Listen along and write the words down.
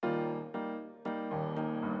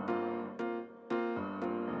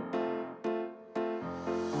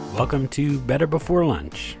Welcome to Better Before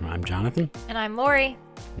Lunch. I'm Jonathan. And I'm Lori.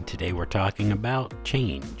 And today we're talking about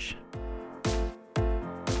change.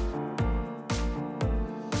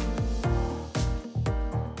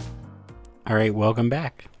 All right, welcome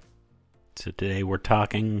back. So today we're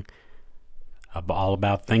talking all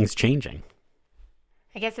about things changing.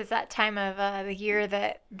 I guess it's that time of the year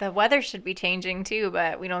that the weather should be changing too,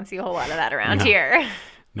 but we don't see a whole lot of that around here.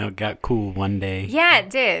 No, it got cool one day. Yeah, it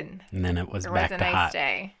did. And then it was There back was to a nice hot.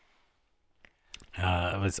 day.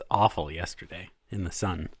 It was awful yesterday in the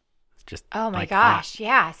sun. It's just Oh my like gosh,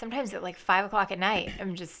 yeah. Sometimes at like 5 o'clock at night,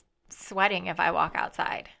 I'm just sweating if I walk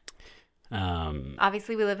outside. hot.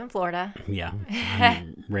 Obviously, we live in Florida. Yeah,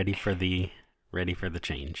 I'm ready for the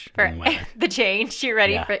change in weather. The change. You're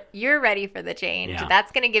ready Yeah. for the change. Yeah.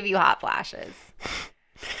 That's going to give you hot flashes.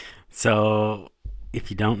 So, if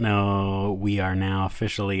you don't know, we are now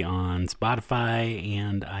officially on Spotify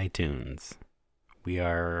and iTunes. We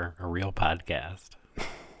are a real podcast.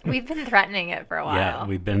 We've been threatening it for a while. Yeah,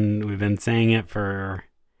 we've been saying it for,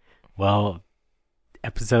 well,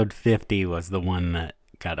 episode 50 was the one that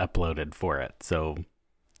got uploaded for it. So,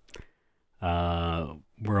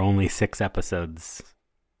 we're only 6 episodes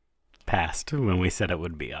past when we said it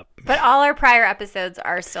would be up. But all our prior episodes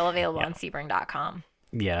are still available on Sebring.com.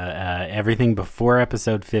 Yeah, everything before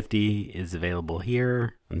episode 50 is available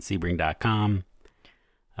here on Sebring.com.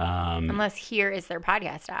 Unless here is their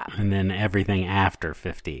podcast app. And then everything after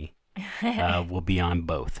 50 will be on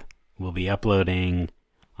both. We'll be uploading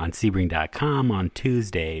on Sebring.com on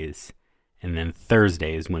Tuesdays, and then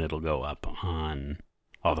Thursdays when it'll go up on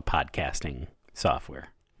all the podcasting software.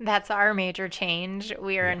 That's our major change.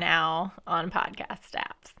 We are now on podcast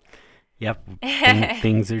apps. Yep,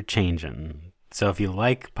 things are changing. So if you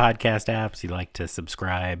like podcast apps, you like to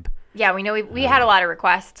subscribe. Yeah, we know we had a lot of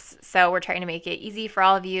requests, so we're trying to make it easy for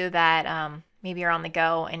all of you that maybe are on the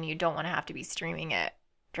go and you don't want to have to be streaming it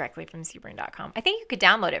directly from Sebring.com. I think you could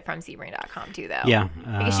download it from Sebring.com too, though. Yeah.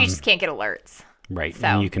 I guess you just can't get alerts. Right. So.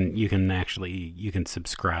 And you can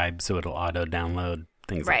subscribe so it'll auto download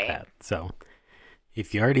things like Right. that. So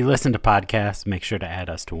if you already listen to podcasts, make sure to add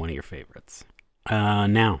us to one of your favorites.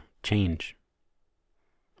 Now, change.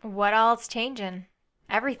 What all's changing?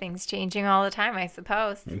 Everything's changing all the time, I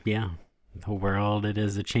suppose. Yeah. The world, it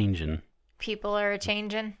is a changing. People are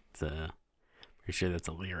changing. Pretty sure that's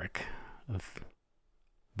a lyric of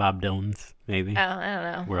Bob Dylan's, maybe. Oh, I don't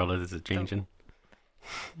know. World is a changing.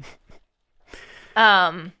 I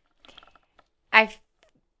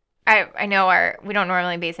know we don't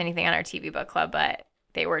normally base anything on our TV book club, but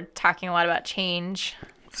they were talking a lot about change.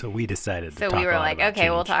 So we decided to So talk we were a lot like, about okay,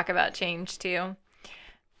 we'll change. talk about change too.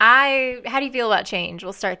 How do you feel about change?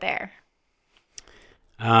 We'll start there.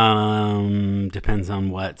 Depends on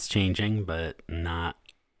what's changing, but not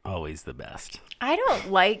always the best. I don't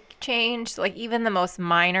like change, like even the most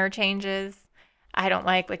minor changes. I don't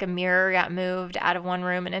like a mirror got moved out of one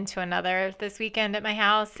room and into another this weekend at my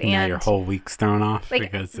house. And Now your whole week's thrown off like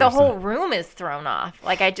because the whole room is thrown off.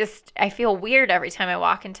 Like I feel weird every time I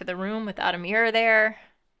walk into the room without a mirror there.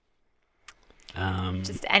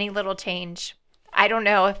 Just any little change. I don't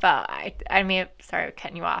know if sorry I'm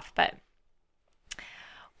cutting you off, but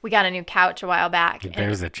we got a new couch a while back.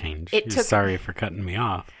 There's a change. It took- Sorry for cutting me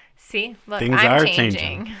off. See, look, Things I'm are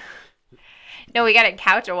changing. No, we got a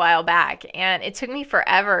couch a while back, and it took me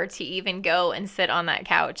forever to even go and sit on that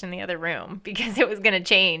couch in the other room because it was going to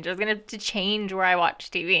change. It was going to change where I watch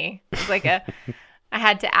TV. It was like I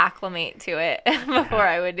had to acclimate to it before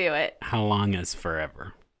I would do it. How long is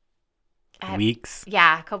forever? Weeks?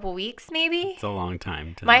 Yeah, a couple weeks maybe. It's a long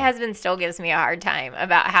time. My husband still gives me a hard time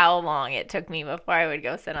about how long it took me before I would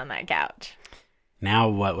go sit on that couch. Now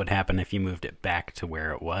what would happen if you moved it back to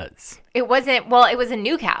where it was? It was a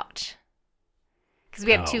new couch because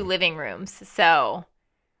we have Oh. 2 living rooms. So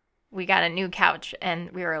we got a new couch and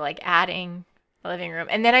we were like adding a living room.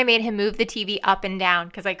 And then I made him move the TV up and down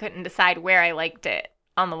because I couldn't decide where I liked it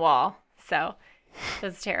on the wall. So it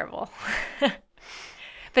was terrible.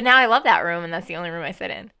 But now I love that room and that's the only room I sit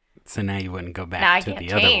in. So now you wouldn't go back Now I to can't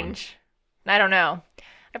the other one. change. I don't know.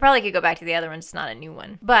 I probably could go back to the other one, just not a new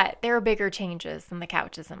one. But there are bigger changes than the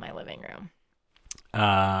couches in my living room.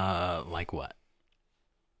 Like what?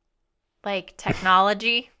 Like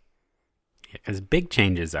technology. Because big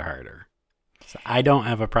changes are harder. So I don't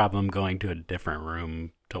have a problem going to a different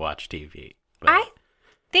room to watch TV. But I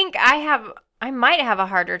think I might have a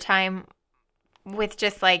harder time with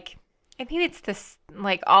just like, maybe it's this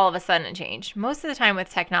like all of a sudden change. Most of the time with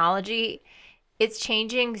technology, it's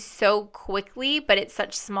changing so quickly, but it's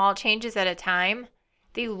such small changes at a time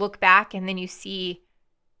that you look back and then you see,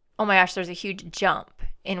 oh my gosh, there's a huge jump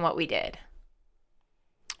in what we did.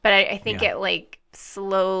 But I think Yeah. it like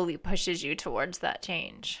slowly pushes you towards that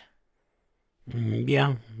change.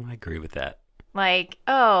 Yeah, I agree with that. Like,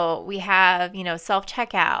 oh, we have,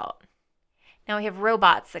 self-checkout. Now we have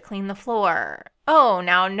robots that clean the floor. Oh,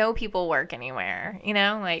 now no people work anywhere.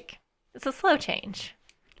 Like it's a slow change.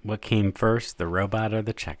 What came first, the robot or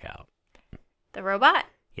the checkout? The robot?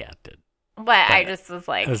 Yeah, it did. But I just was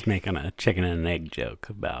like, I was making a chicken and an egg joke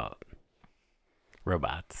about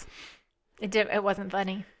robots. it wasn't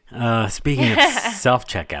funny. Speaking of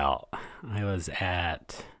self-checkout, I was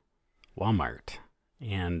at Walmart,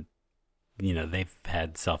 and, they've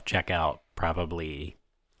had self-checkout probably,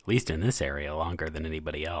 at least in this area, longer than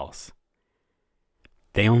anybody else.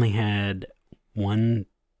 They only had one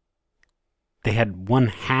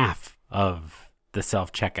half of the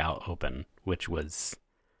self-checkout open, which was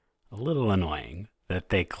a little annoying that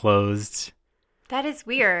they closed That is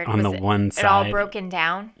weird. on Was the one side. it all broken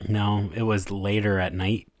down? No, it was later at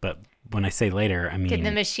night, but when I say later, I mean... Did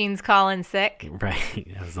the machines call in sick? Right.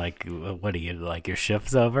 I was like, what are you, like, your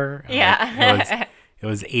shift's over? Yeah. It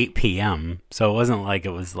was 8 p.m., so it wasn't like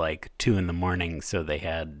it was like 2 in the morning, so they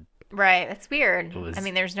had... Right. That's weird. It was- I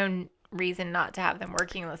mean, there's no reason not to have them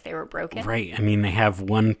working unless they were broken. Right. I mean, they have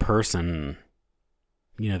one person,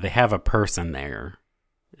 they have a person there.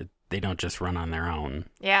 They don't just run on their own.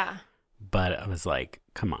 Yeah. But I was like,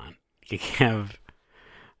 come on. You have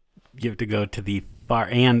to go to the far...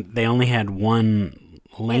 And they only had one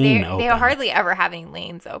lane open. They hardly ever have any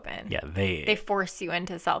lanes open. Yeah, They force you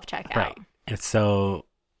into self-checkout. Right. And so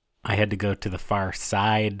I had to go to the far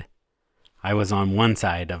side. I was on one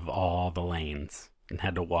side of all the lanes and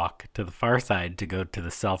had to walk to the far side to go to the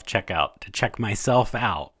self-checkout to check myself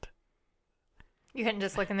out. You couldn't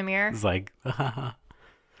just look in the mirror? It was like,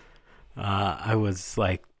 I was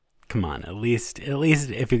like, come on, at least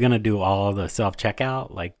if you're going to do all the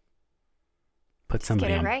self-checkout, like, put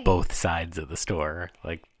somebody on right. both sides of the store.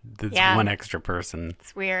 Like, there's one extra person.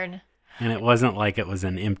 It's weird. And it wasn't like it was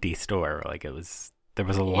an empty store. Like, there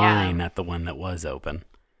was a line at the one that was open.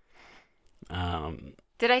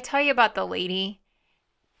 Did I tell you about the lady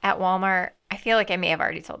at Walmart? I feel like I may have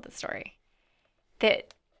already told this story.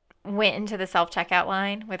 That went into the self-checkout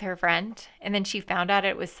line with her friend, and then she found out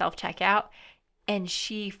it was self-checkout, and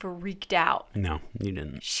she freaked out. No, you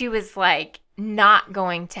didn't. She was like not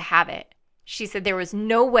going to have it. She said there was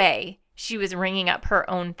no way she was ringing up her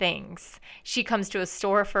own things. She comes to a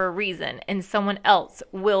store for a reason, and someone else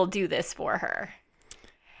will do this for her.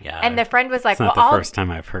 Yeah. And the friend was like, it's not well, the first time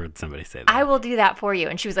I've heard somebody say that. I will do that for you.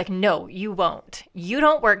 And she was like, no, you won't. You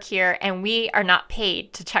don't work here, and we are not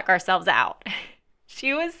paid to check ourselves out.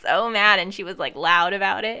 She was so mad, and she was like loud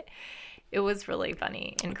about it. It was really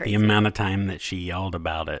funny and crazy. The amount of time that she yelled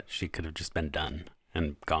about it, she could have just been done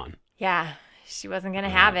and gone. Yeah, she wasn't going to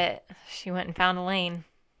have it. She went and found a lane.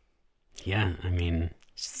 Yeah, I mean...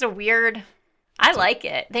 It's just a weird... I like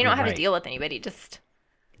it. They don't have to Right. deal with anybody. Just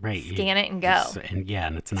Right. scan it and go.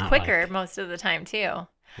 And it's not quicker like, most of the time, too.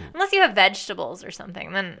 Unless you have vegetables or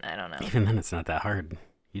something, then I don't know. even then it's not that hard.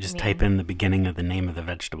 You just Yeah. type in the beginning of the name of the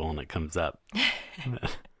vegetable and it comes up.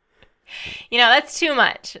 That's too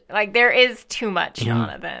much. Like, there is too much, Yeah.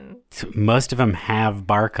 Jonathan. So most of them have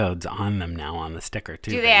barcodes on them now on the sticker,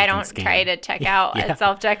 too. Do that they? you I can don't scan. try to check out Yeah. at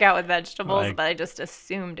self-checkout with vegetables, Like- but I just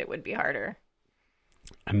assumed it would be harder.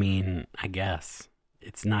 I mean, I guess.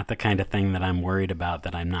 It's not the kind of thing that I'm worried about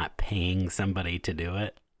that I'm not paying somebody to do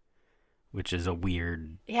it, which is a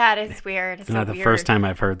weird... Yeah, it is weird. It's not the first time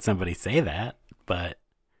I've heard somebody say that, but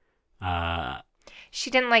She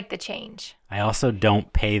didn't like the change. I also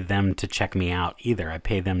don't pay them to check me out either. I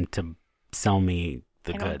pay them to sell me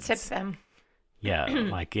the I don't goods. tip them. Yeah,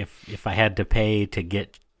 like if I had to pay to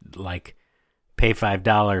get, like, pay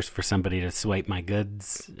 $5 for somebody to swipe my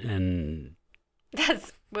goods and...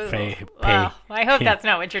 That's... Pay- well, I hope yeah. that's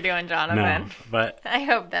not what you're doing, Jonathan. No, but I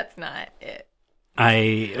hope that's not it.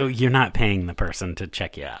 you're not paying the person to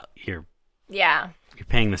check you out. You're Yeah.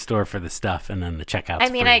 paying the store for the stuff, and then the checkout's I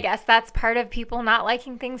mean, free. I guess that's part of people not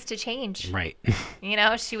liking things to change. Right.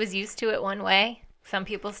 She was used to it one way. Some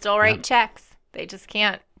people still write Yep. checks. They just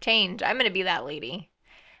can't change. I'm going to be that lady.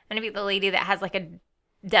 I'm going to be the lady that has like a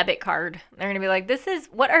debit card. They're going to be like,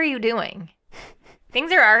 what are you doing?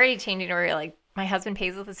 Things are already changing where you're like, my husband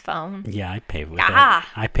pays with his phone. Yeah, I pay with Ah.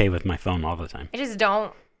 I pay with my phone all the time. I just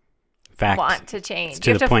don't In fact, want to change. it's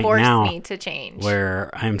to You have the to point force now me to change. where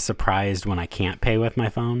I'm surprised when I can't pay with my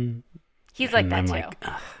phone. He's like and that I'm too. like,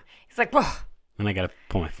 ugh. He's like, whoa. Then I got to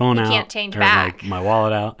pull my phone You out. can't change or back. my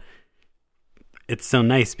wallet out. It's so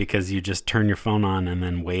nice because you just turn your phone on and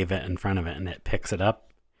then wave it in front of it and it picks it up.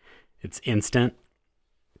 It's instant.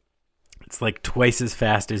 It's like twice as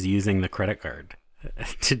fast as using the credit card.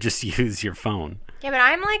 to just use your phone. Yeah, but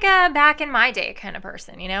I'm like a back in my day kind of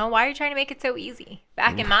person, you know? Why are you trying to make it so easy?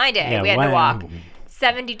 Back in my day, we had to walk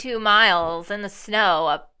 72 miles in the snow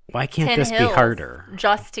up Why can't 10 this be hills harder?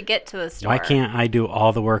 just to get to the store. Why can't I do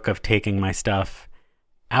all the work of taking my stuff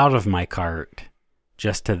out of my cart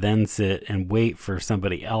just to then sit and wait for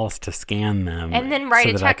somebody else to scan them and then write so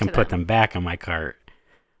a that check I can to put them them back in my cart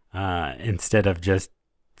instead of just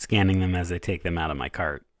scanning them as I take them out of my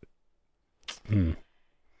cart? And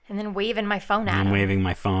then waving my phone at And them. waving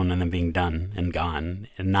my phone and then being done and gone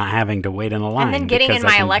and not having to wait in a line. And then getting in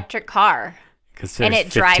my electric car. And it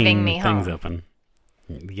driving me things home. Open.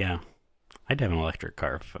 Yeah. I'd have an electric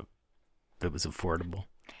car if it was affordable.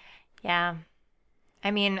 Yeah.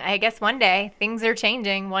 I mean, I guess one day things are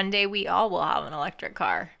changing. One day we all will have an electric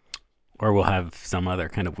car. Or we'll have some other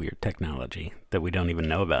kind of weird technology that we don't even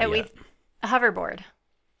know about yet. A hoverboard.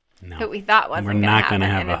 No. That we thought wasn't going to happen. We're not going to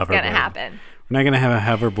have a It's hoverboard. going to happen. We're not going to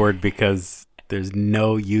have a hoverboard because there's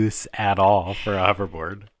no use at all for a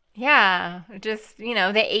hoverboard. Yeah. Just, the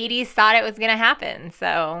 80s thought it was going to happen.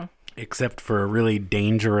 So. Except for a really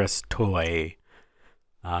dangerous toy.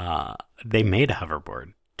 They made a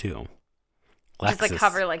hoverboard, too. Lexus. Just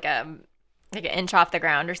hover like an inch off the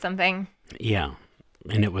ground or something. Yeah.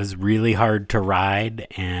 And it was really hard to ride,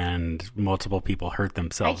 and multiple people hurt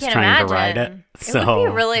themselves trying to ride it. So, it would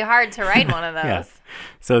be really hard to ride one of those. Yeah.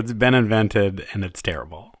 So it's been invented, and it's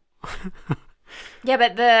terrible. Yeah,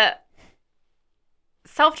 but the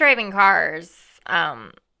self-driving cars,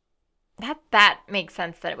 that makes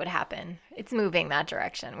sense that it would happen. It's moving that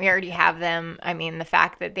direction. We already have them. I mean, the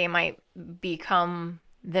fact that they might become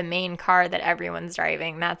the main car that everyone's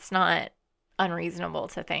driving, that's not unreasonable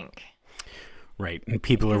to think. Right, and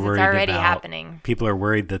people are worried it's already happening. People are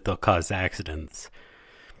worried that they'll cause accidents.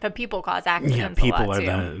 But people cause accidents. Yeah, people a lot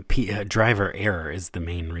are too. Driver error is the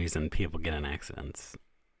main reason people get in accidents.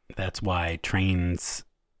 That's why trains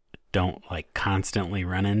don't constantly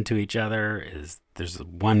run into each other. Is there's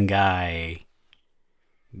one guy,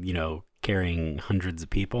 carrying hundreds of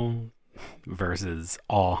people versus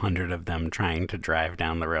all 100 of them trying to drive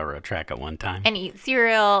down the railroad track at one time. And eat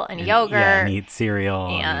cereal and yogurt. Yeah, and eat cereal.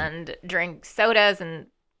 And drink sodas and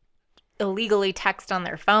illegally text on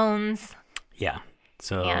their phones. Yeah.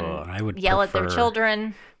 So I would yell at their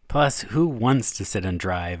children. Plus, who wants to sit and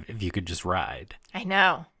drive if you could just ride? I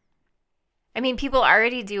know. I mean, people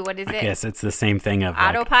already do. What is it? I guess it's the same thing of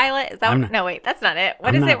autopilot. Is that? No, wait, that's not it.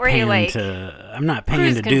 What is it where you I'm not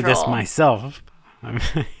paying to do this myself.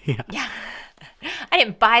 Yeah. I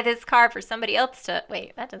didn't buy this car for somebody else to.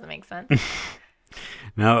 Wait, that doesn't make sense.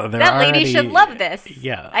 No, that lady should love this.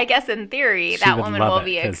 Yeah. I guess in theory, that woman will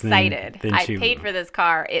be excited. Then I paid for this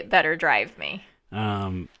car. It better drive me.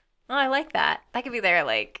 Oh, I like that. That could be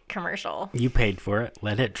their commercial. You paid for it.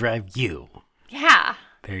 Let it drive you. Yeah.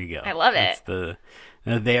 There you go. I love it.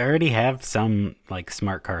 They already have some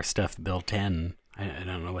smart car stuff built in. I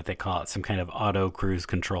don't know what they call it. Some kind of auto cruise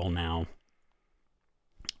control now,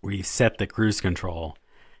 where you set the cruise control,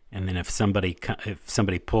 and then if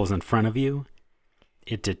somebody pulls in front of you,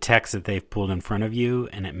 it detects that they've pulled in front of you,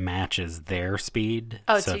 and it matches their speed.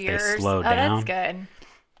 Oh, so to if yours? They slow down. That's good.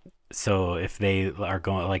 So if they are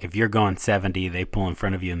going, if you're going 70, they pull in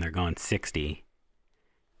front of you and they're going 60,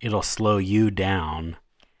 it'll slow you down.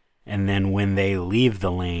 And then when they leave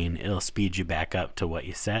the lane, it'll speed you back up to what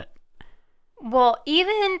you set. Well,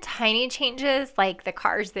 even tiny changes, like the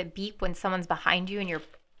cars that beep when someone's behind you and you're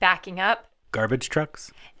backing up. Garbage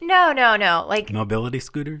trucks? No. Mobility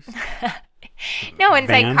scooters? No, it's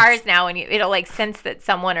Vans? Cars now, and it'll sense that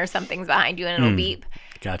someone or something's behind you and it'll beep.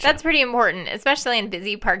 Gotcha. That's pretty important, especially in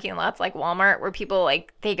busy parking lots like Walmart, where people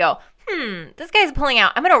they go, this guy's pulling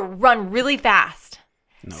out. I'm gonna run really fast,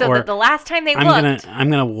 so that the last time they looked,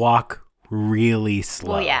 I'm gonna walk really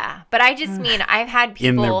slow. Well, yeah, but I just mean I've had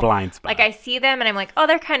people in their blind spot. I see them and I'm like, oh,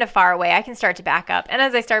 they're kind of far away. I can start to back up, and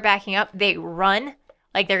as I start backing up, they run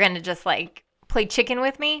like they're gonna just play chicken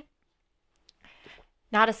with me.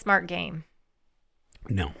 Not a smart game.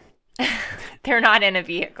 No. They're not in a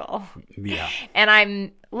vehicle. Yeah.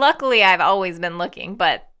 And luckily I've always been looking,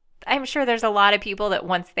 but I'm sure there's a lot of people that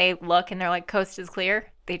once they look and they're like, coast is clear,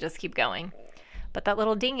 they just keep going. But that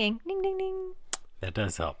little dinging, ding, ding, ding. That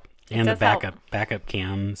does help. And the backup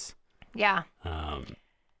cams. Yeah.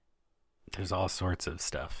 There's all sorts of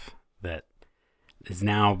stuff that is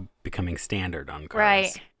now becoming standard on cars.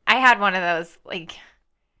 Right. I had one of those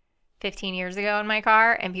 15 years ago in my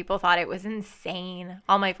car, and people thought it was insane.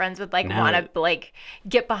 All my friends would want to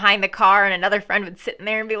get behind the car, and another friend would sit in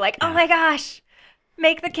there and be like, oh my gosh,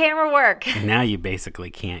 make the camera work. And now you basically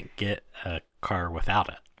can't get a car without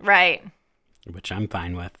it. Right. Which I'm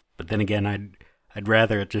fine with. But then again, I'd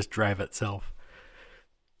rather it just drive itself,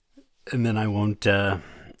 and then I won't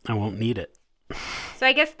need it. So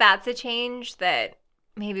I guess that's a change that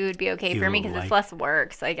maybe would be okay for me because it's less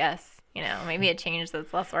work. So I guess, maybe a change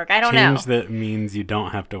that's less work. I don't know. Change that means you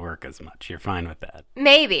don't have to work as much. You're fine with that.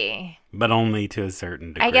 Maybe. But only to a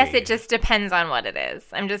certain degree. I guess it just depends on what it is.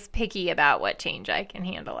 I'm just picky about what change I can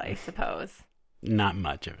handle, I suppose. Not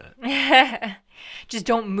much of it. Just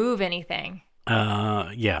don't move anything.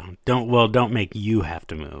 Yeah. Don't make you have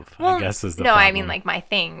to move, I guess is the No, problem. I mean like my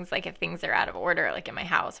things, like if things are out of order, like in my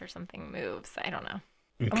house or something moves. I don't know.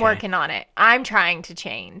 Okay. I'm working on it. I'm trying to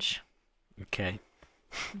change. Okay.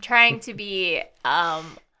 I'm trying to be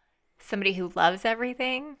somebody who loves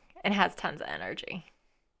everything and has tons of energy.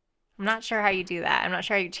 I'm not sure how you do that. I'm not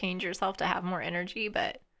sure how you change yourself to have more energy,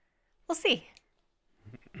 but we'll see.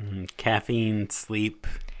 Caffeine, sleep.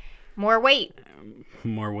 More weight.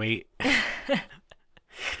 More weight.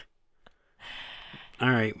 All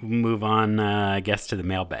right, we'll move on, I guess, to the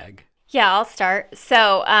mailbag. Yeah, I'll start.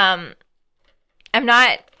 So I'm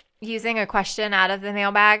not using a question out of the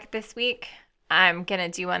mailbag this week. I'm going to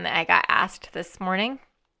do one that I got asked this morning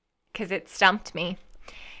because it stumped me.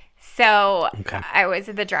 So I was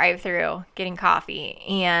at the drive-thru getting coffee,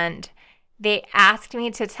 and they asked me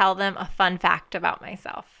to tell them a fun fact about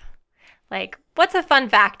myself. Like, what's a fun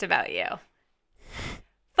fact about you?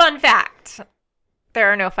 Fun fact.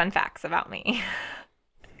 There are no fun facts about me.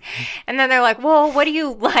 And then they're like, well, what do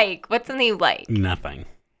you like? What's something you like? Nothing.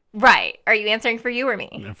 Right. Are you answering for you or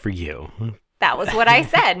me? For you. That was what I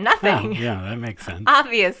said. Nothing. Oh, yeah, that makes sense.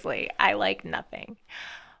 Obviously, I like nothing.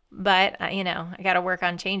 But, I got to work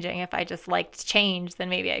on changing. If I just liked change, then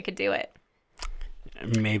maybe I could do it.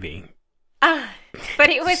 Maybe. But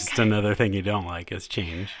it was just another thing you don't like is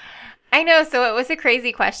change. I know. So it was a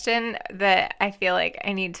crazy question that I feel like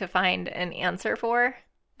I need to find an answer for.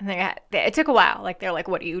 And it took a while. Like, they're like,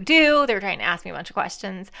 what do you do? They were trying to ask me a bunch of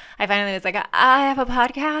questions. I finally was like, I have a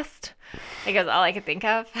podcast. Like, that's all I could think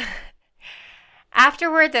of.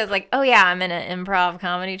 Afterwards, I was like, oh, yeah, I'm in an improv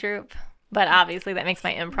comedy troupe. But obviously, that makes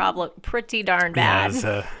my improv look pretty darn bad. Yeah,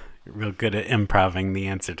 so you're real good at improving the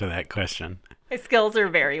answer to that question. My skills are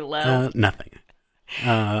very low. Nothing.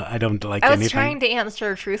 I don't like I was anything. trying to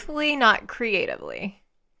answer truthfully, not creatively.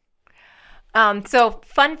 So,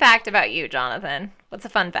 fun fact about you, Jonathan. What's a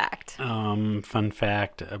fun fact? Fun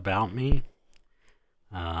fact about me.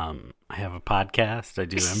 I have a podcast. I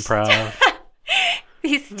do improv.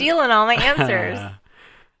 He's stealing all my answers.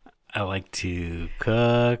 I like to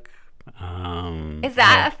cook. Is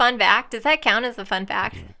that a fun fact? Does that count as a fun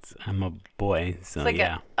fact? I'm a boy, so like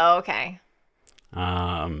yeah. Okay.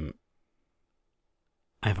 I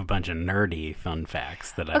have a bunch of nerdy fun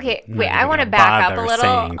facts that I want to back up a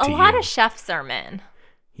little. A lot of chefs are men.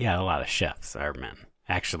 Yeah, a lot of chefs are men.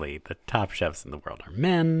 Actually, the top chefs in the world are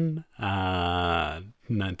men.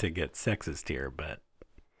 Not to get sexist here, but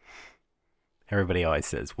everybody always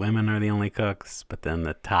says women are the only cooks, but then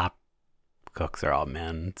the top cooks are all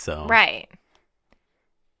men. So right.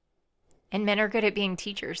 And men are good at being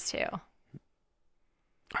teachers too.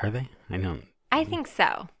 Are they? I think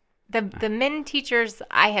so. The men teachers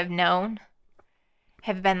I have known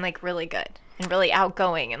have been like really good and really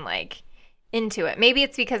outgoing and like into it. Maybe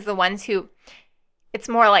it's because the ones who it's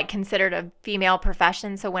more like considered a female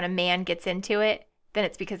profession. So when a man gets into it, then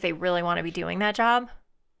it's because they really want to be doing that job.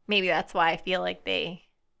 Maybe that's why I feel like they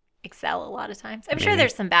excel a lot of times. I'm sure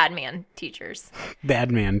there's some bad man teachers.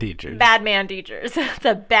 Bad man teachers. Bad man teachers. It's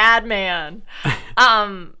a bad man.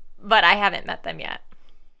 But I haven't met them yet.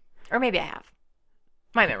 Or maybe I have.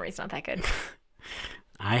 My memory's not that good.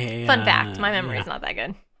 Fun fact, my memory's not that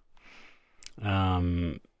good.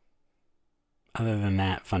 Other than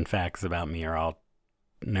that, fun facts about me are all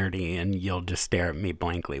nerdy, and you'll just stare at me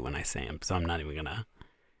blankly when I say them, so I'm not even going to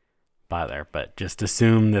bother. But just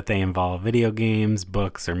assume that they involve video games,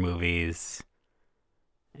 books, or movies,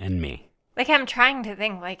 and me. Like, I'm trying to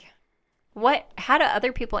think, like, how do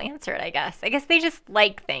other people answer it, I guess? I guess they just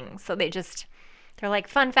like things, so they're like,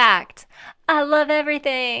 fun fact, I love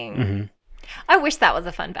everything. Mm-hmm. I wish that was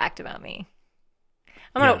a fun fact about me.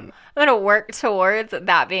 I'm gonna work towards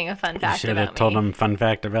that being a fun fact about me. You should have told them fun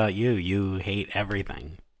fact about you. You hate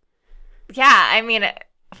everything. Yeah, I mean,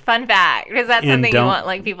 fun fact. Is that something you want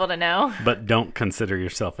like people to know? But don't consider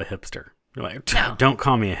yourself a hipster. You're like, no. Don't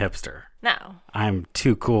call me a hipster. No. I'm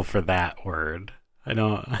too cool for that word.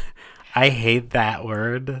 I hate that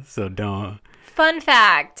word, so don't. Fun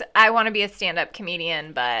fact, I want to be a stand-up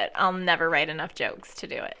comedian, but I'll never write enough jokes to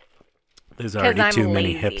do it. There's already too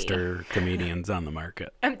many hipster comedians on the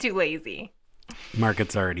market. I'm too lazy.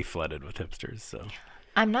 Market's already flooded with hipsters, so.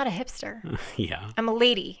 I'm not a hipster. Yeah. I'm a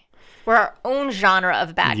lady. We're our own genre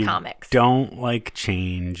of bad You comics. don't like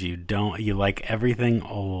change. You like everything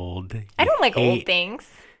old. I don't like old things.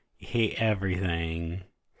 You hate everything.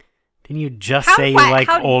 Didn't you just say you like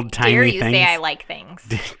old-timey things? How dare you say I like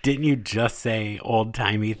things? Didn't you just say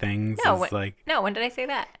old-timey things? No, when did I say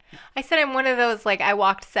that? I said I'm one of those, like, I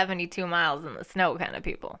walked 72 miles in the snow kind of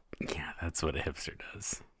people. Yeah, that's what a hipster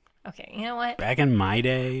does. Okay, you know what? Back in my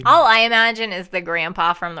day, all I imagine is the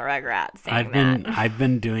grandpa from the Rugrats saying I've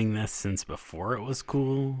been doing this since before it was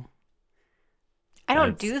cool. I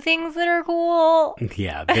don't do things that are cool.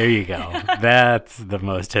 Yeah, there you go. That's the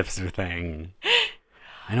most hipster thing.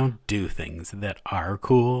 I don't do things that are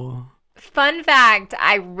cool. Fun fact,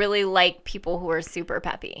 I really like people who are super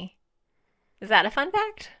peppy. Is that a fun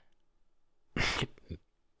fact?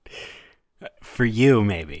 For you,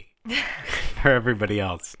 maybe. For everybody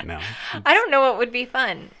else, no. I don't know what would be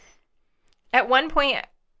fun. At one point,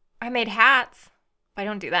 I made hats. I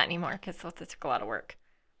don't do that anymore because that took a lot of work.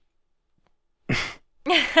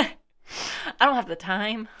 I don't have the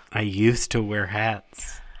time. I used to wear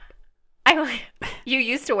hats. You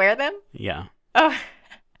used to wear them? Yeah. Oh.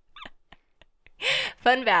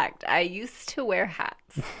 Fun fact, I used to wear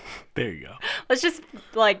hats. There you go. Let's just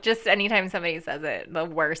anytime somebody says it, the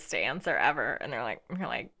worst answer ever, and you're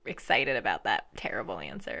like excited about that terrible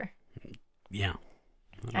answer. Yeah.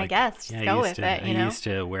 I guess. Just go with it, you know? I used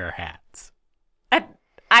to wear hats.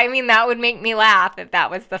 I mean, that would make me laugh if that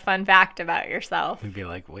was the fun fact about yourself. I'd be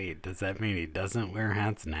like, wait, does that mean he doesn't wear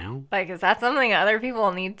hats now? Like, is that something other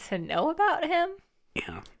people need to know about him?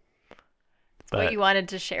 Yeah. What you wanted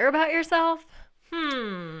to share about yourself?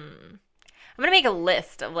 I'm going to make a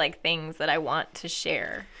list of, like, things that I want to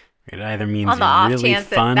share. It either means you're really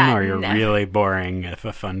fun or you're really boring if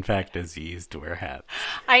a fun fact is you used to wear hats.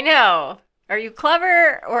 I know. Are you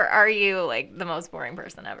clever or are you, like, the most boring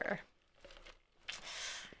person ever?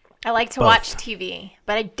 I like to watch TV,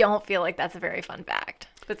 but I don't feel like that's a very fun fact.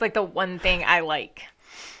 It's like the one thing I like.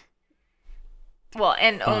 Well,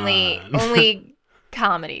 and only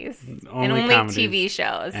comedies. Only TV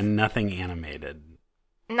shows. And nothing animated.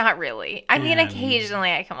 Not really. I mean,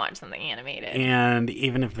 occasionally I can watch something animated. And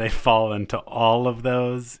even if they fall into all of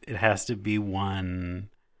those, it has to be one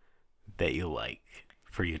that you like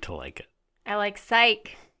for you to like it. I like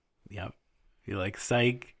Psych. Yep. You like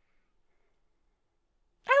Psych?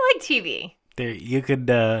 I like TV.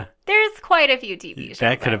 There's quite a few TV shows.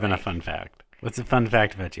 That could have been a fun fact. What's a fun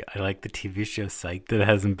fact about you? I like the TV show Psych that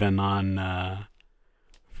hasn't been on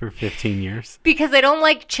for 15 years. Because I don't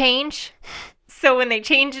like change. So when they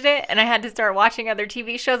changed it and I had to start watching other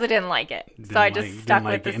TV shows, I didn't like it. So I just stuck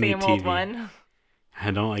with the same old one.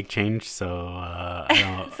 I don't like change, so I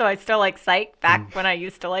don't. So I still like Psych back when I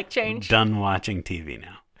used to like change. Done watching TV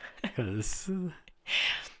now. 'Cause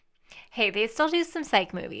hey, they still do some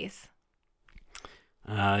Psych movies.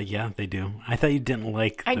 Yeah, they do. I thought you didn't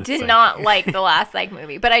like I did not like the last Psych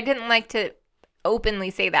movie, but I didn't like to openly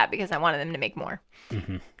say that because I wanted them to make more.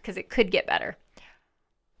 Because it could get better.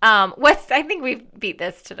 I think we've beat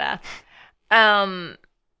this to death.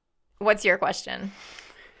 What's your question?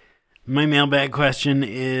 My mailbag question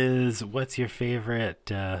is, what's your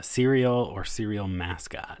favorite cereal or cereal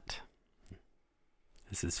mascot?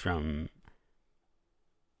 This is from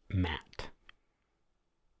Matt.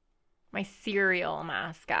 My cereal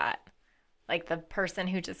mascot. Like the person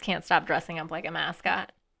who just can't stop dressing up like a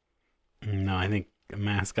mascot. No, I think a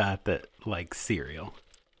mascot that likes cereal.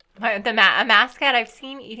 A mascot I've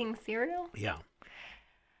seen eating cereal? Yeah.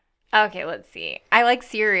 Okay, let's see. I like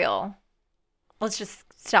cereal. Let's just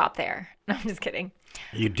stop there. No, I'm just kidding.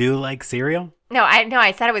 You do like cereal? No,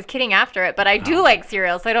 I said I was kidding after it, but I do like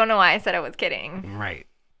cereal, so I don't know why I said I was kidding. Right.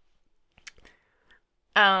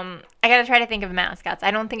 I gotta try to think of mascots.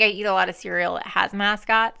 I don't think I eat a lot of cereal that has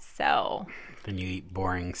mascots, so. Then you eat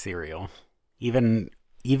boring cereal. Even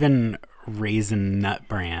Raisin Nut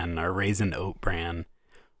Bran or Raisin Oat Bran.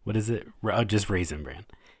 What is it? Oh, just Raisin Bran.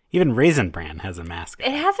 Even Raisin Bran has a mascot.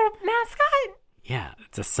 It has a mascot? Yeah,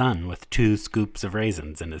 it's a son with 2 scoops of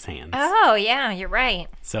raisins in his hands. Oh, yeah, you're right.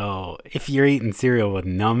 So if you're eating cereal with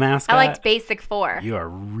no mascot, I liked Basic 4. You are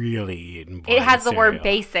really eating boring It has cereal. the word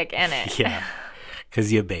basic in it. Yeah,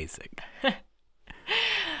 because you're basic.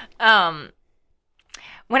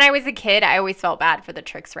 When I was a kid, I always felt bad for the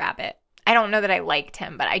Trix Rabbit. I don't know that I liked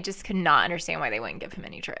him, but I just could not understand why they wouldn't give him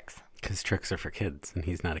any tricks. Because tricks are for kids, and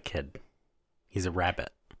he's not a kid. He's a rabbit.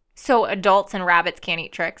 So adults and rabbits can't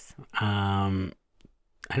eat tricks?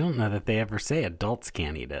 I don't know that they ever say adults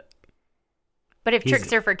can't eat it. But if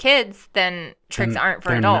tricks are for kids, then tricks aren't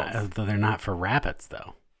for adults. They're not for rabbits,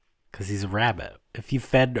 though. Because he's a rabbit. If you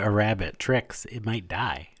fed a rabbit tricks, it might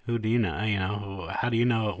die. Who do you know? How do you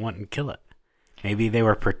know it wouldn't kill it? Maybe they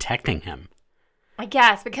were protecting him. I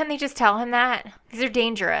guess, but couldn't they just tell him that? These are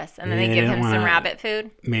dangerous, and then they give him some rabbit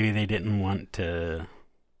food? Maybe they didn't want to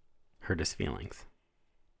hurt his feelings.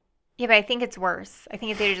 Yeah, but I think it's worse. I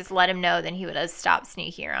think if they just let him know, then he would have stopped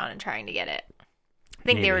sneaking around and trying to get it. I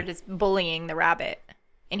think they were just bullying the rabbit,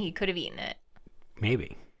 and he could have eaten it.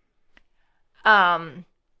 Maybe.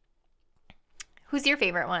 Who's your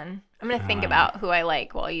favorite one? I'm going to think about who I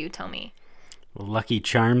like while you tell me. Lucky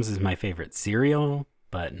Charms is my favorite cereal,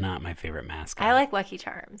 but not my favorite mascot. I like Lucky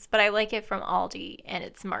Charms, but I like it from Aldi, and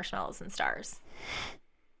it's marshmallows and stars.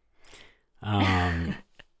 I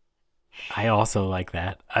also like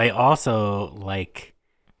that. I also like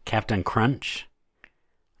Captain Crunch.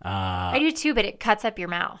 I do too, but it cuts up your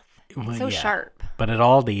mouth. It's so sharp. But at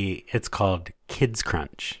Aldi, it's called Kids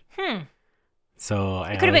Crunch. So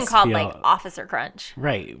it could have been called like Officer Crunch.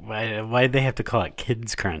 Right. Why'd they have to call it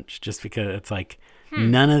Kids Crunch? Just because it's like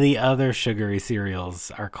none of the other sugary cereals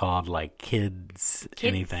are called like kids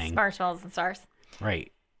anything. Marshmallows and stars.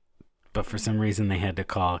 Right. But for some reason they had to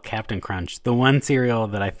call Captain Crunch the one cereal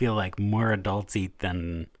that I feel like more adults eat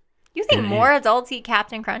than... You think more adults eat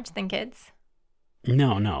Captain Crunch than kids?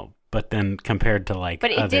 No. But then compared to like But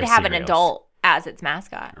it other did have cereals, an adult as its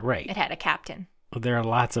mascot. Right. It had a captain. There are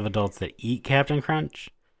lots of adults that eat Captain Crunch,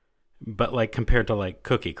 but like compared to like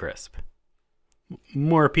Cookie Crisp,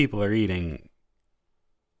 more people are eating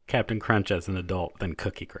Captain Crunch as an adult than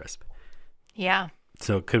Cookie Crisp. Yeah.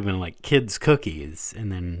 So it could have been like Kids Cookies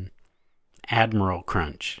and then Admiral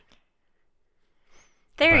Crunch.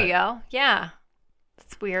 There you go. Yeah.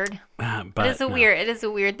 It's weird. But it is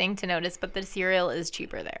a weird thing to notice, but the cereal is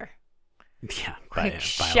cheaper there. Yeah, right. Like,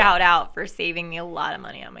 shout out for saving me a lot of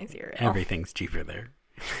money on my cereal. Everything's cheaper there.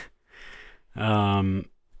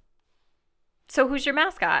 So who's your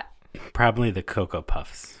mascot? Probably the Cocoa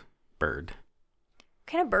Puffs bird. What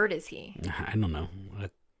kind of bird is he? I don't know. A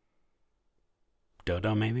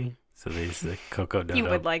dodo, maybe? So there's the Cocoa Dodo. You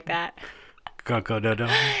would like that. Cocoa Dodo.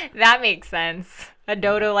 That makes sense. A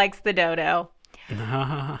dodo likes the dodo. You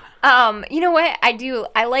know what?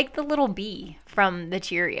 I like the little bee from the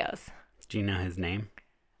Cheerios. Do you know his name?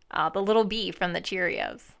 The little bee from the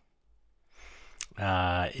Cheerios.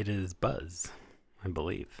 It is Buzz, I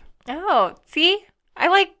believe. Oh, see? I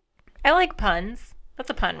like puns. That's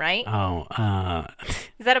a pun, right? Oh,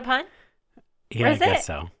 is that a pun? Yeah, I guess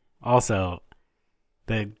so. Also,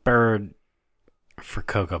 the bird for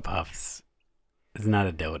Cocoa Puffs is not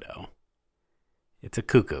a dodo. It's a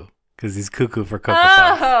cuckoo, because he's cuckoo for Cocoa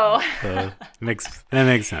Puffs. Oh! So that makes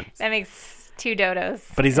sense. That makes two dodos.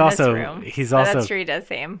 But he's also that's true. He does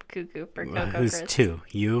say I'm cuckoo for Cocoa Who's Crisp. two?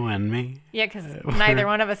 You and me? Yeah, because neither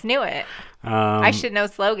one of us knew it. I should know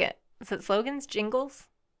slogan. Is it slogans? Jingles?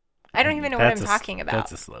 I don't even know what I'm talking about.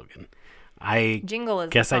 That's a slogan. Jingle is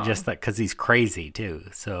guess I just thought because he's crazy too.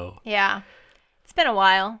 So yeah, it's been a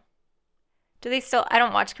while. Do they still? I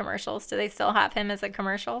don't watch commercials. Do they still have him as a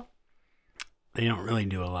commercial? They don't really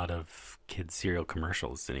do a lot of kids cereal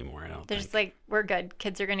commercials anymore. They're just like, we're good.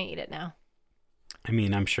 Kids are gonna eat it now. I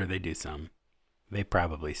mean, I'm sure they do some. They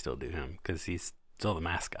probably still do him because he's still the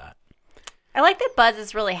mascot. I like that Buzz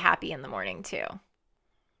is really happy in the morning too.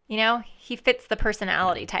 You know, he fits the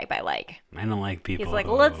personality type I like. I don't like people. He's like,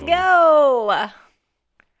 let's go. I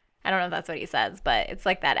don't know if that's what he says, but it's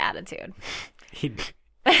like that attitude.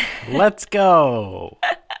 Let's go.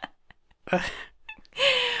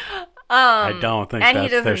 I don't think that's their slogan. And he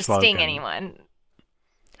doesn't sting anyone.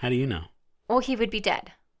 How do you know? Well, he would be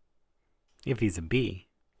dead. If he's a bee.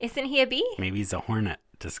 Isn't he a bee? Maybe he's a hornet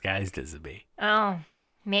disguised as a bee. Oh,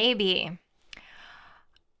 maybe.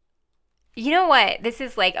 You know what? This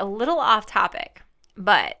is like a little off topic,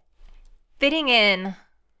 but fitting in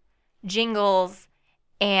jingles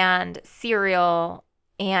and cereal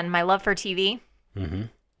and my love for TV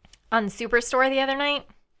on Superstore the other night,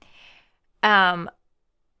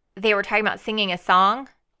 they were talking about singing a song,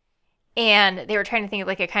 and they were trying to think of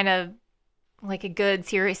like a kind of like a good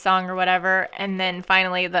serious song or whatever, and then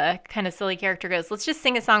finally the kind of silly character goes, let's just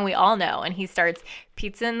sing a song we all know, and he starts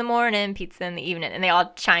pizza in the morning, pizza in the evening, and they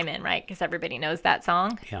all chime in, right, because everybody knows that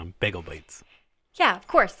song. Yeah, Bagel Bites. Yeah, of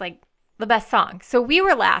course, like the best song. So we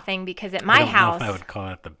were laughing because at my house, I don't know if I would call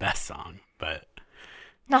it the best song, but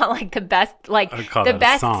not like the best, like the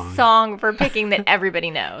best song for picking that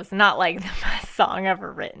everybody knows, not like the best song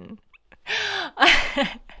ever written.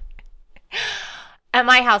 At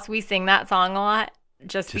my house, we sing that song a lot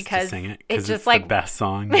just because to sing it, it's just it's like the best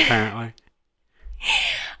song, apparently.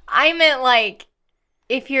 I meant like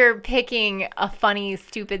if you're picking a funny,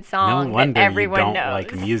 stupid No song wonder that everyone you don't knows.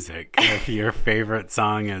 like music if your favorite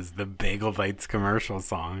song is the Bagel Bites commercial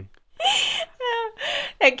song.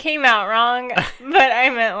 It came out wrong, but I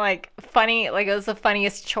meant like funny, like it was the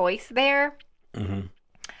funniest choice there. Mm-hmm.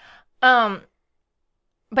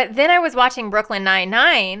 But then I was watching Brooklyn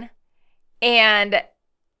Nine-Nine, and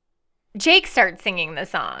Jake started singing the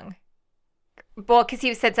song. Well, because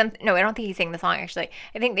he said something. No, I don't think he sang the song, actually.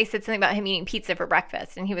 I think they said something about him eating pizza for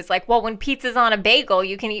breakfast. And he was like, well, when pizza's on a bagel,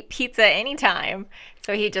 you can eat pizza anytime.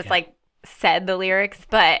 So he just said the lyrics.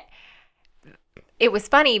 But it was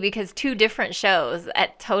funny because two different shows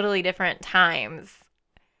at totally different times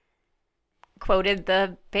quoted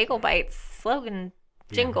the Bagel Bites slogan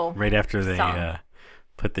jingle. Right after they song.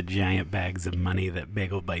 Put the giant bags of money that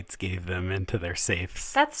Bagel Bites gave them into their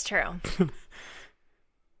safes. That's true.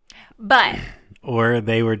 But or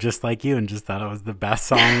they were just like you and just thought it was the best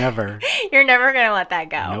song ever. you're never going to let that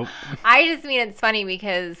go. Nope. I just mean it's funny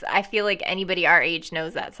because I feel like anybody our age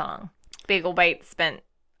knows that song. Bagel Bites spent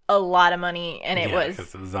a lot of money, and it was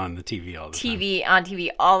because it was on the TV all the time. on TV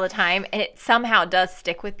all the time, and it somehow does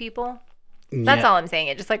stick with people. That's all I'm saying.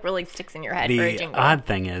 It just like really sticks in your head for a The jingle. odd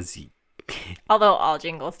thing is, Although all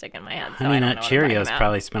jingles stick in my head, so Honey I don't Nut know what I'm talking Cheerios about.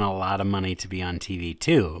 probably spent a lot of money to be on TV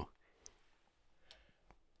too.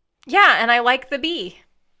 Yeah, and I like the bee.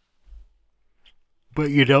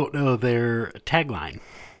 But you don't know their tagline.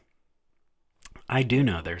 I do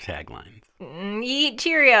know their taglines. Eat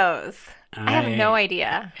Cheerios. I have no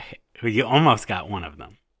idea. You almost got one of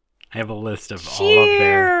them. I have a list of all of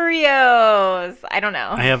their... Cheerios. I don't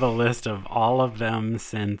know. I have a list of all of them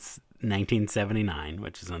since 1979,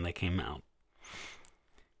 which is when they came out.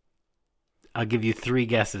 I'll give you 3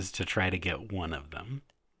 guesses to try to get one of them.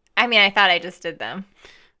 I mean, I thought I just did them.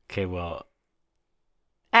 Okay, well...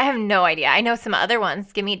 I have no idea. I know some other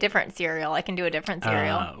ones. Give me a different cereal. I can do a different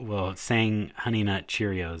cereal. Well, saying Honey Nut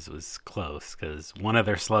Cheerios was close because one of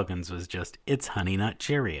their slogans was just, it's Honey Nut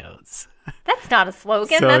Cheerios. That's not a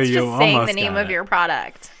slogan. So That's you just saying the almost name got of it. your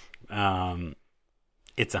product.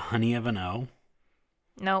 It's a honey of an O.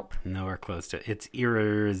 Nope. Nowhere close to it. It's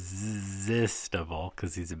irresistible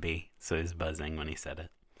because he's a bee, so he's buzzing when he said it.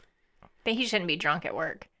 But he shouldn't be drunk at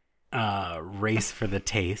work. Race for the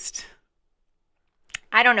Taste.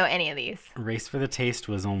 I don't know any of these. Race for the Taste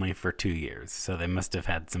was only for 2 years, so they must have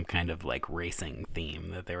had some kind of like racing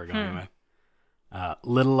theme that they were going with.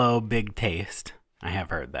 Little O Big Taste. I have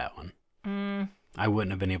heard that one. I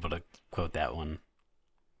wouldn't have been able to quote that one.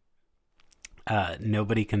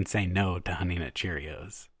 Nobody Can Say No to Honey Nut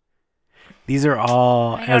Cheerios. These are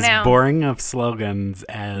all as boring of slogans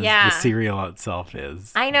as the cereal itself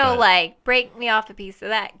is. I know, like, break me off a piece of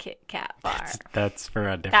that Kit Kat bar. That's for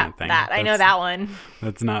a different thing. I know that one.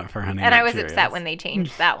 That's not for Honey Nut Cheerios. And I was upset when they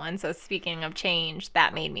changed that one. So speaking of change,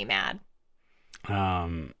 that made me mad.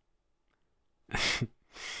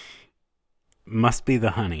 Must Be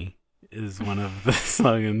the Honey is one of the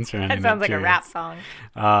slogans for Honey Nut That sounds like Cheerios. a rap song.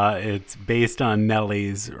 It's based on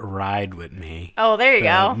Nelly's Ride With Me. Oh, there you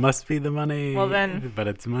go. Must be the money. Well, then. But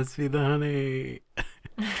it's must be the honey.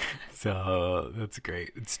 So that's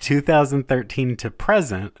great. It's 2013 to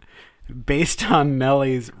present, based on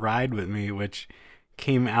Nelly's Ride With Me, which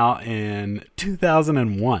came out in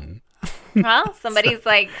 2001. Well, somebody's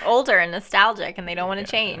like older and nostalgic and they don't want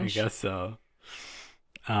to change. I guess so.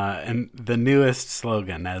 And the newest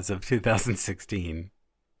slogan as of 2016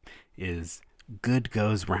 is "Good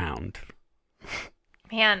Goes Round."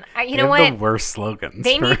 Man, you They know have what? the worst slogans.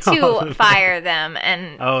 They need to fire them.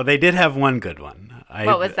 And Oh, they did have one good one.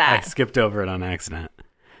 What was that? I skipped over it on accident.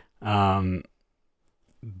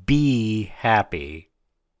 Be happy,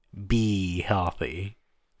 be healthy.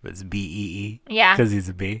 It's BEE. Yeah. Because he's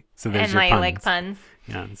a bee. So there's and your I puns. like puns.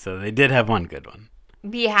 Yeah. So they did have one good one.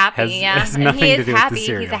 Be happy, Has and nothing he to is do with the happy. He's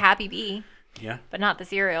cereal. a happy bee, Yeah. but not the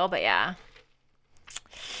cereal. But yeah,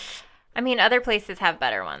 I mean, other places have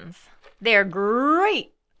better ones. They're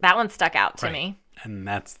great. That one stuck out to Right. me. And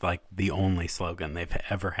that's like the only slogan they've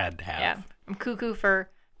ever had to have. Yeah, I'm cuckoo for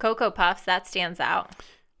Cocoa Puffs. That stands out.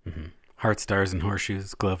 Heart Stars and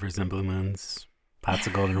Horseshoes, Glovers and Blue Moons, Pots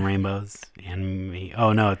of Golden Rainbows, and me.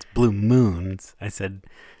 Oh no, it's Blue Moons. I say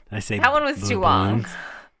That one was Blue too long. Balloons.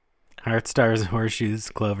 Heart Stars and Horseshoes,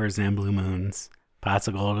 Clovers and Blue Moons, Pots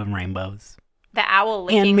of Golden Rainbows, The owl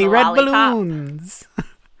licking and me the red lollipop. balloons.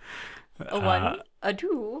 A one, a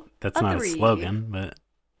two, That's a not three. a slogan, but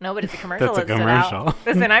No, but it's a commercial. That's a that stood out. commercial.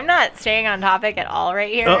 Listen, I'm not staying on topic at all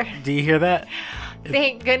right here. oh, do you hear that?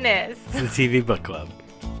 Thank goodness. It's the TV Book Club.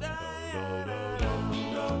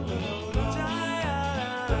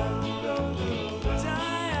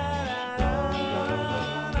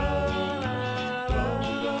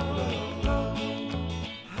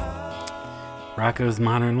 Rocko's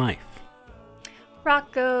Modern Life.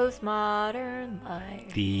 Rocko's Modern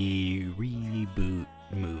Life. The reboot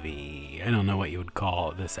movie. I don't know what you would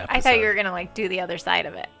call this episode. I thought you were going to like do the other side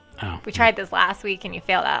of it. Oh. We tried this last week and you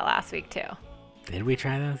failed at it last week too. Did we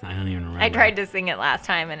try this? I don't even remember. I tried to sing it last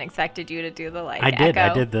time and expected you to do the like I did.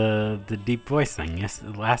 echo. I did the deep voice thing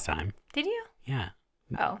last time. Did you? Yeah.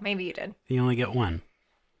 Oh, maybe you did. You only get one.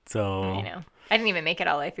 So I know. I didn't even make it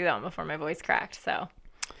all the way through that one before my voice cracked, so.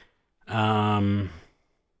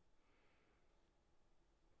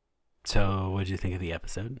 So what did you think of the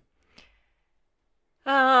episode?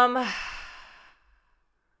 It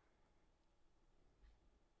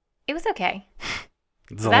was okay.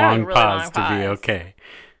 It's a long pause to be okay.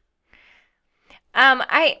 As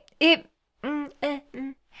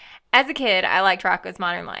a kid, I liked Rocko's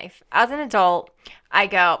Modern Life. As an adult, I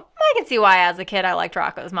can see why as a kid I liked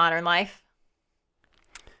Rocko's Modern Life.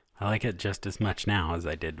 I like it just as much now as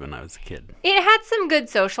I did when I was a kid. It had some good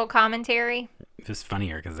social commentary. It was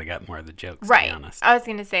funnier because I got more of the jokes, right. to be honest. I was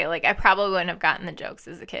going to say, like, I probably wouldn't have gotten the jokes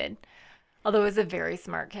as a kid. Although I was a very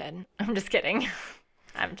smart kid. I'm just kidding.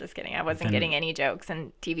 I'm just kidding. I wasn't getting any jokes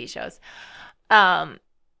in TV shows. But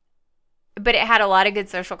it had a lot of good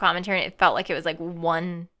social commentary. And it felt like it was like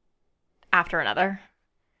one after another.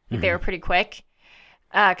 Mm-hmm. They were pretty quick.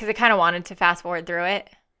 Because I kind of wanted to fast forward through it.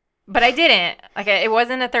 But I didn't. Like, it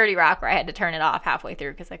wasn't a 30 Rock where I had to turn it off halfway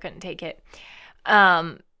through because I couldn't take it.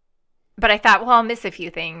 But I thought, well, I'll miss a few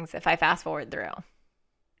things if I fast forward through.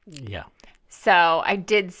 Yeah. So I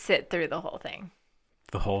did sit through the whole thing.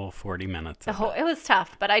 The whole 40 minutes. It was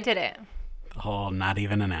tough, but I did it. The whole not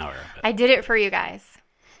even an hour of it. I did it for you guys.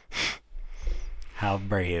 How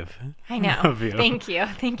brave. I know. Thank you.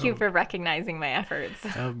 Thank you for recognizing my efforts.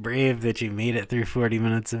 How brave that you made it through 40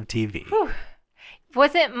 minutes of TV. Whew.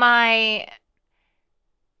 Wasn't my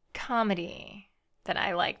comedy that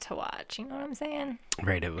I like to watch. You know what I'm saying?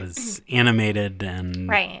 Right. It was animated and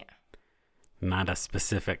right. Not a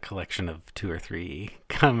specific collection of 2 or 3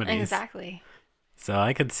 comedies. Exactly. So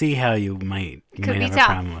I could see how you might have a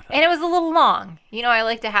problem with that. And it was a little long. You know, I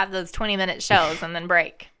like to have those 20-minute shows and then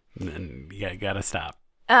break. And you gotta stop.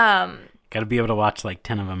 Gotta be able to watch like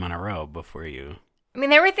 10 of them in a row before you. I mean,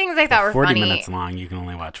 there were things I thought were 40 funny. 40 minutes long, you can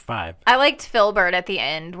only watch 5. I liked Phil Bird at the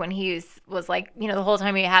end when he was like, you know, the whole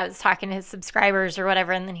time he was talking to his subscribers or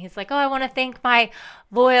whatever. And then he's like, oh, I want to thank my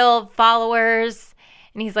loyal followers.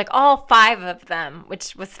 And he's like, all 5 of them,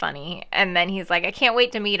 which was funny. And then he's like, I can't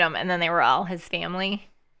wait to meet them. And then they were all his family.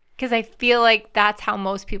 Because I feel like that's how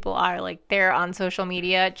most people are. Like, they're on social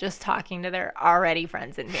media just talking to their already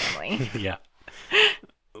friends and family. Yeah.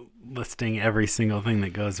 Listing every single thing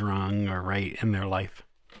that goes wrong or right in their life.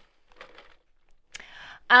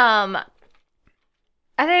 Other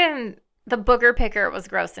than the booger picker was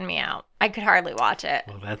grossing me out. I could hardly watch it.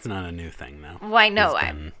 Well, that's not a new thing, though. Well, I know.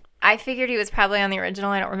 I figured he was probably on the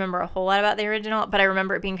original. I don't remember a whole lot about the original, but I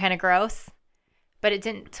remember it being kind of gross. But it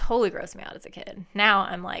didn't totally gross me out as a kid. Now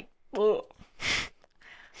I'm like, ugh.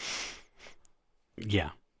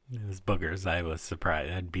 Yeah. It was boogers. I was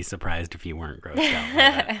surprised. I'd be surprised if you weren't grossed out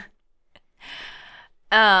by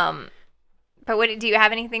that. But do you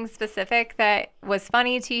have anything specific that was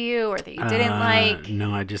funny to you or that you didn't like?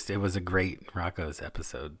 No, it was a great Rocko's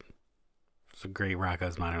episode. It's a great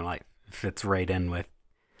Rocko's Modern Life. It fits right in with,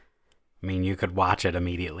 I mean, you could watch it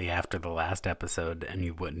immediately after the last episode and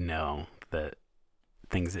you wouldn't know that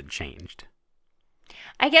things had changed.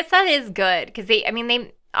 I guess that is good because they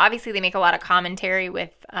obviously they make a lot of commentary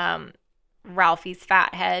with Ralphie's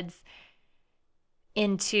fatheads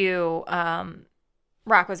into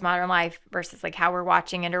Rocko's Modern Life versus like how we're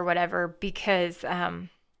watching it or whatever, because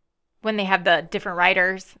when they have the different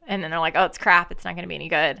writers and then they're like, oh, it's crap, it's not going to be any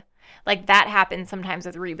good. Like that happens sometimes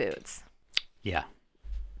with reboots. Yeah.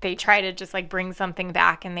 They try to just like bring something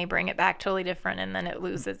back and they bring it back totally different and then it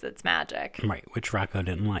loses its magic. Right, which Rocko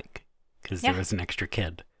didn't like because there was an extra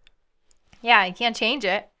kid. Yeah, you can't change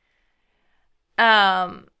it.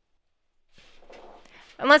 Unless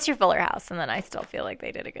you're Fuller House, and then I still feel like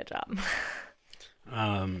they did a good job.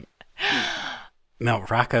 No,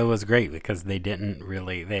 Rocko was great because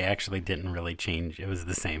they actually didn't really change. It was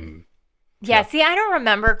the same. Yeah, see, I don't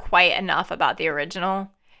remember quite enough about the original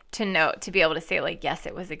to be able to say like, yes,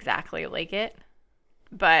 it was exactly like it.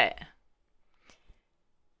 But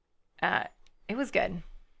it was good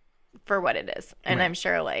for what it is. And right. I'm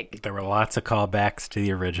sure like there were lots of callbacks to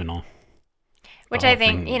the original. Which I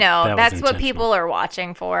think, that's what people are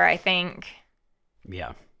watching for, I think.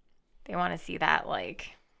 Yeah. They want to see that, like.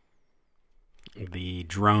 The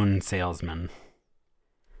drone salesman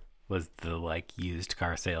was the, like, used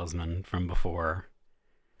car salesman from before.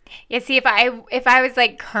 Yeah, see, if I was,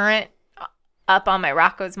 like, current up on my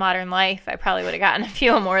Rocco's Modern Life, I probably would have gotten a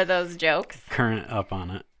few more of those jokes. Current up on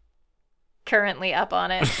it. Currently up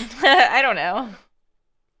on it. I don't know.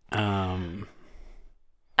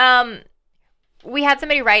 We had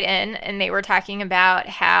somebody write in, and they were talking about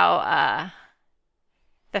how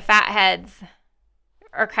the fatheads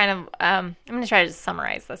are kind of, I'm going to try to just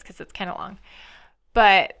summarize this because it's kind of long.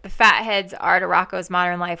 But the fatheads are to Rocco's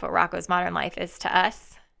Modern Life what Rocco's Modern Life is to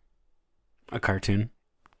us. A cartoon?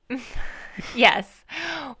 Yes.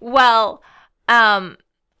 Well,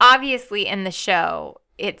 obviously in the show,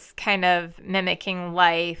 it's kind of mimicking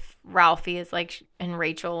life. Ralphie is like, and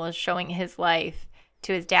Rachel is showing his life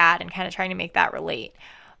to his dad and kind of trying to make that relate.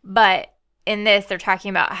 But in this, they're talking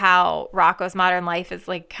about how Rocco's Modern Life is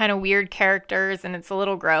like kind of weird characters and it's a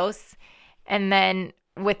little gross. And then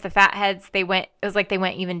with the fatheads, it was like they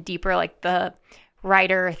went even deeper. Like the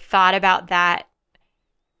writer thought about that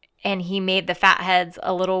and he made the fatheads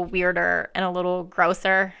a little weirder and a little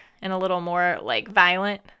grosser and a little more like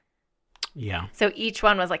violent. Yeah. So each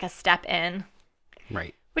one was like a step in.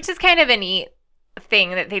 Right. Which is kind of a neat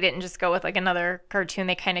thing that they didn't just go with like another cartoon.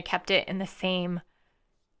 They kind of kept it in the same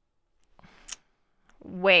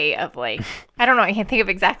way of like, I don't know. I can't think of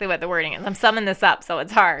exactly what the wording is. I'm summing this up, so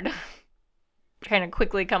it's hard. Trying to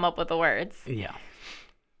quickly come up with the words. Yeah.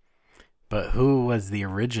 But who was the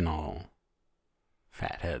original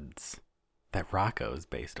fatheads that Rocco is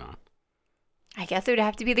based on? I guess it would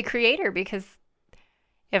have to be the creator, because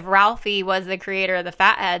if Ralphie was the creator of the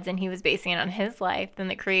fatheads and he was basing it on his life, then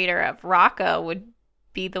the creator of Rocco would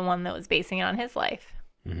be the one that was basing it on his life.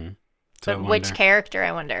 Mm-hmm. So but which character,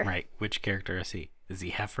 I wonder? Right. Which character is he? Is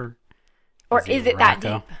he Heifer? Or is it that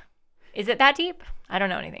deep? Is it that deep? I don't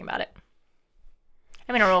know anything about it.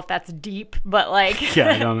 I mean, I don't know if that's deep, but like...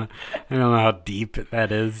 Yeah, I don't know how deep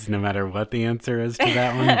that is, no matter what the answer is to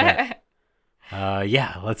that one. But,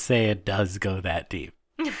 yeah, let's say it does go that deep.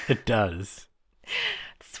 It does.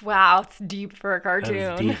 Wow, it's deep for a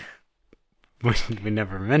cartoon. Deep. We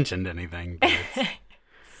never mentioned anything, but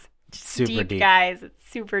it's super deep, guys. It's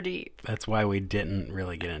super deep. That's why we didn't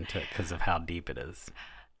really get into it, because of how deep it is.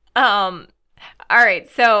 All right,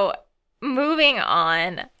 so moving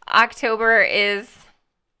on. October is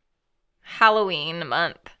Halloween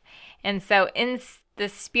month. And so in the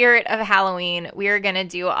spirit of Halloween, we are going to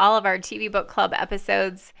do all of our TV Book Club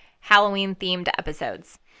episodes, Halloween-themed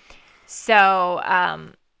episodes. So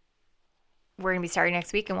we're going to be starting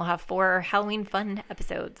next week, and we'll have 4 Halloween fun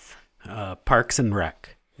episodes. Parks and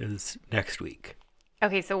Rec is next week.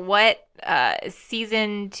 Okay, so what,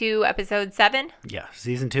 season 2, episode 7? Yeah,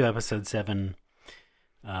 season 2, episode 7,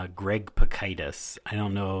 Greg Pakaitis. I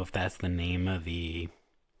don't know if that's the name of the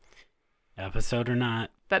episode or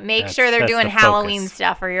not. But make sure they're doing Halloween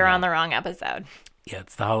stuff or you're on the wrong episode. Yeah,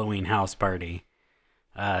 it's the Halloween house party.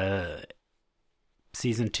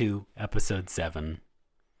 Season 2, episode 7.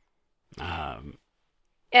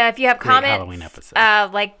 If you have comments, Halloween episode.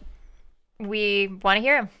 like, we want to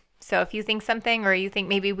hear them. So if you think something, or you think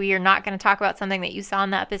maybe we are not going to talk about something that you saw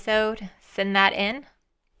in the episode, send that in.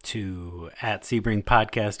 To @Sebring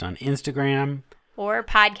Podcast on Instagram. Or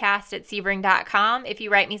podcast@sebring.com. If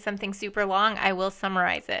you write me something super long, I will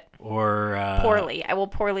summarize it. Or poorly. I will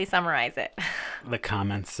poorly summarize it. The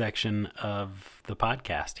comments section of the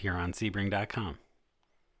podcast here on sebring.com.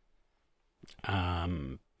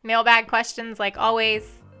 Mailbag questions like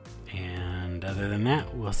always. And other than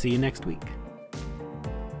that, we'll see you next week.